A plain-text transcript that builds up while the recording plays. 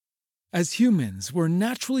As humans, we're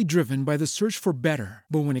naturally driven by the search for better.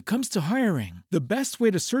 But when it comes to hiring, the best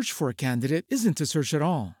way to search for a candidate isn't to search at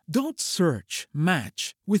all. Don't search,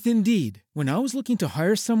 match with Indeed. When I was looking to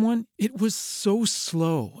hire someone, it was so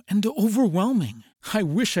slow and overwhelming. I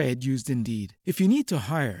wish I had used Indeed. If you need to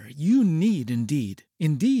hire, you need Indeed.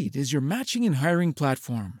 Indeed is your matching and hiring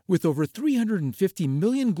platform with over 350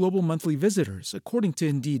 million global monthly visitors, according to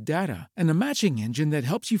Indeed data, and a matching engine that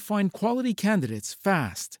helps you find quality candidates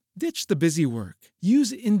fast. Ditch the busy work.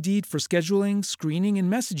 Use Indeed for scheduling, screening,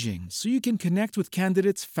 and messaging so you can connect with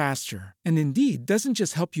candidates faster. And Indeed doesn't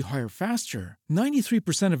just help you hire faster.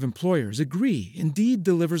 93% of employers agree Indeed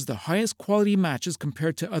delivers the highest quality matches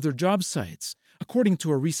compared to other job sites, according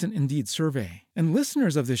to a recent Indeed survey. And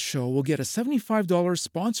listeners of this show will get a $75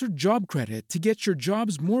 sponsored job credit to get your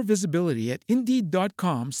jobs more visibility at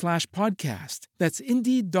Indeed.com/podcast. That's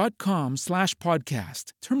Indeed.com/podcast.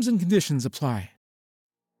 Terms and conditions apply.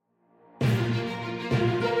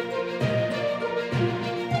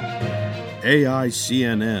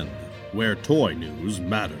 AICNN, where toy news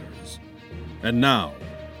matters. And now,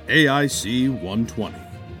 AIC 120.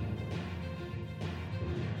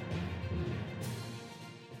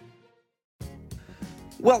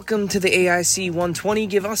 Welcome to the AIC 120.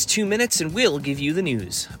 Give us 2 minutes and we'll give you the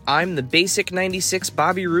news. I'm the basic 96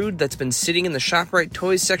 Bobby Roode that's been sitting in the ShopRite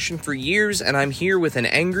Toys section for years, and I'm here with an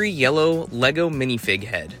angry yellow Lego minifig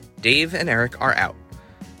head. Dave and Eric are out.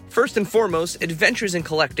 First and foremost, Adventures in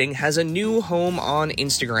Collecting has a new home on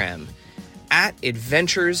Instagram, at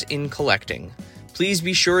Adventures in Collecting. Please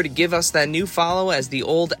be sure to give us that new follow, as the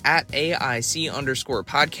old at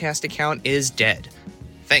AIC_podcast account is dead.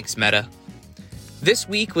 Thanks, Meta. This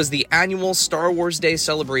week was the annual Star Wars Day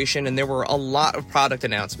celebration, and there were a lot of product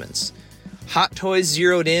announcements. Hot Toys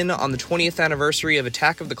zeroed in on the 20th anniversary of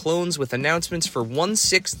Attack of the Clones with announcements for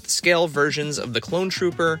 1/6 scale versions of the Clone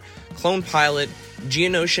Trooper, Clone Pilot,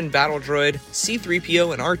 Geonosian Battle Droid,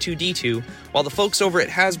 C-3PO, and R2-D2, while the folks over at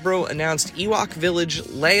Hasbro announced Ewok Village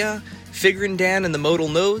Leia, Figrin Dan and the Modal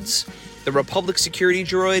Nodes, the Republic Security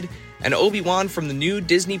Droid, and Obi-Wan from the new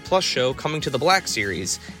Disney Plus show coming to the Black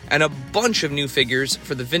Series, and a bunch of new figures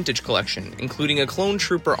for the Vintage Collection, including a Clone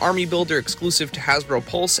Trooper Army Builder exclusive to Hasbro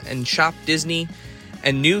Pulse and Shop Disney,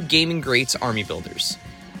 and new Gaming Greats Army Builders.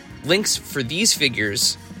 Links for these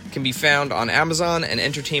figures can be found on Amazon and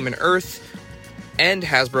Entertainment Earth and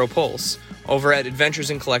Hasbro Pulse over at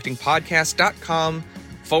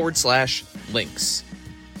adventuresincollectingpodcast.com/links.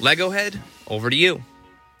 Legohead, over to you.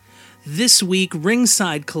 This week,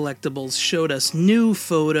 Ringside Collectibles showed us new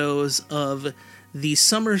photos of the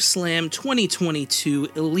SummerSlam 2022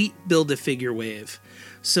 Elite Build-A-Figure wave.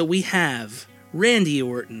 So we have Randy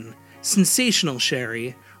Orton, Sensational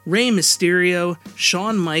Sherry, Rey Mysterio,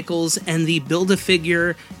 Shawn Michaels, and the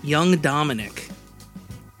Build-A-Figure Young Dominic.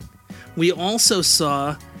 We also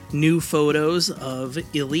saw new photos of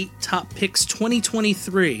Elite Top Picks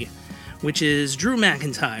 2023, which is Drew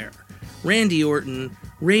McIntyre, Randy Orton,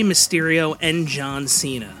 Rey Mysterio, and John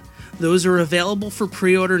Cena. Those are available for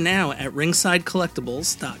pre-order now at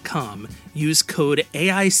ringsidecollectibles.com. Use code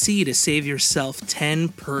AIC to save yourself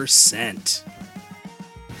 10%.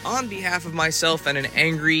 On behalf of myself and an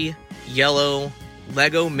angry, yellow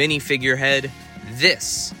Lego minifigure head,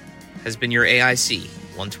 this has been your AIC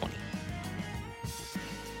 120.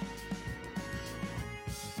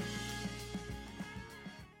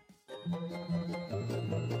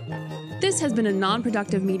 This has been a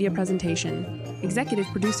non-productive media presentation. Executive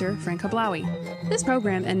producer, Frank Hablawi. This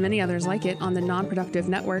program and many others like it on the Non-Productive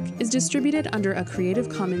Network is distributed under a Creative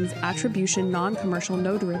Commons Attribution Non-Commercial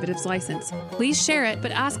No Derivatives license. Please share it,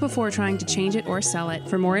 but ask before trying to change it or sell it.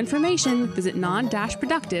 For more information, visit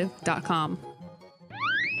non-productive.com.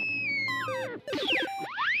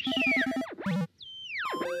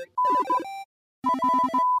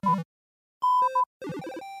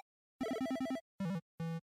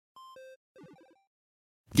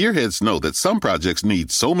 Gearheads know that some projects need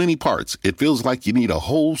so many parts, it feels like you need a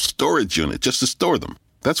whole storage unit just to store them.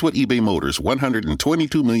 That's what eBay Motors'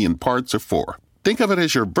 122 million parts are for. Think of it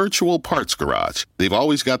as your virtual parts garage. They've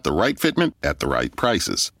always got the right fitment at the right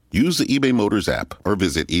prices. Use the eBay Motors app or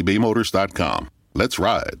visit ebaymotors.com. Let's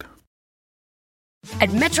ride.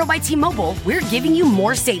 At Metro by T-Mobile, we're giving you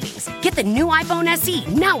more savings. Get the new iPhone SE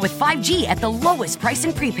now with 5G at the lowest price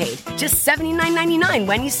in prepaid. Just $79.99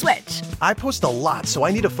 when you switch. I post a lot, so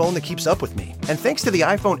I need a phone that keeps up with me. And thanks to the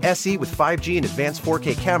iPhone SE with 5G and advanced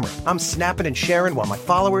 4K camera, I'm snapping and sharing while my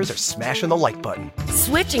followers are smashing the like button.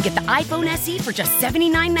 Switch and get the iPhone SE for just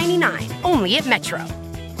 $79.99. Only at Metro.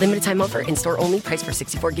 Limited time offer, in-store only, price for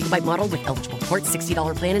 64GB model with eligible port,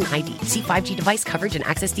 $60 plan and ID. See 5G device coverage and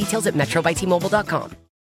access details at metrobytmobile.com.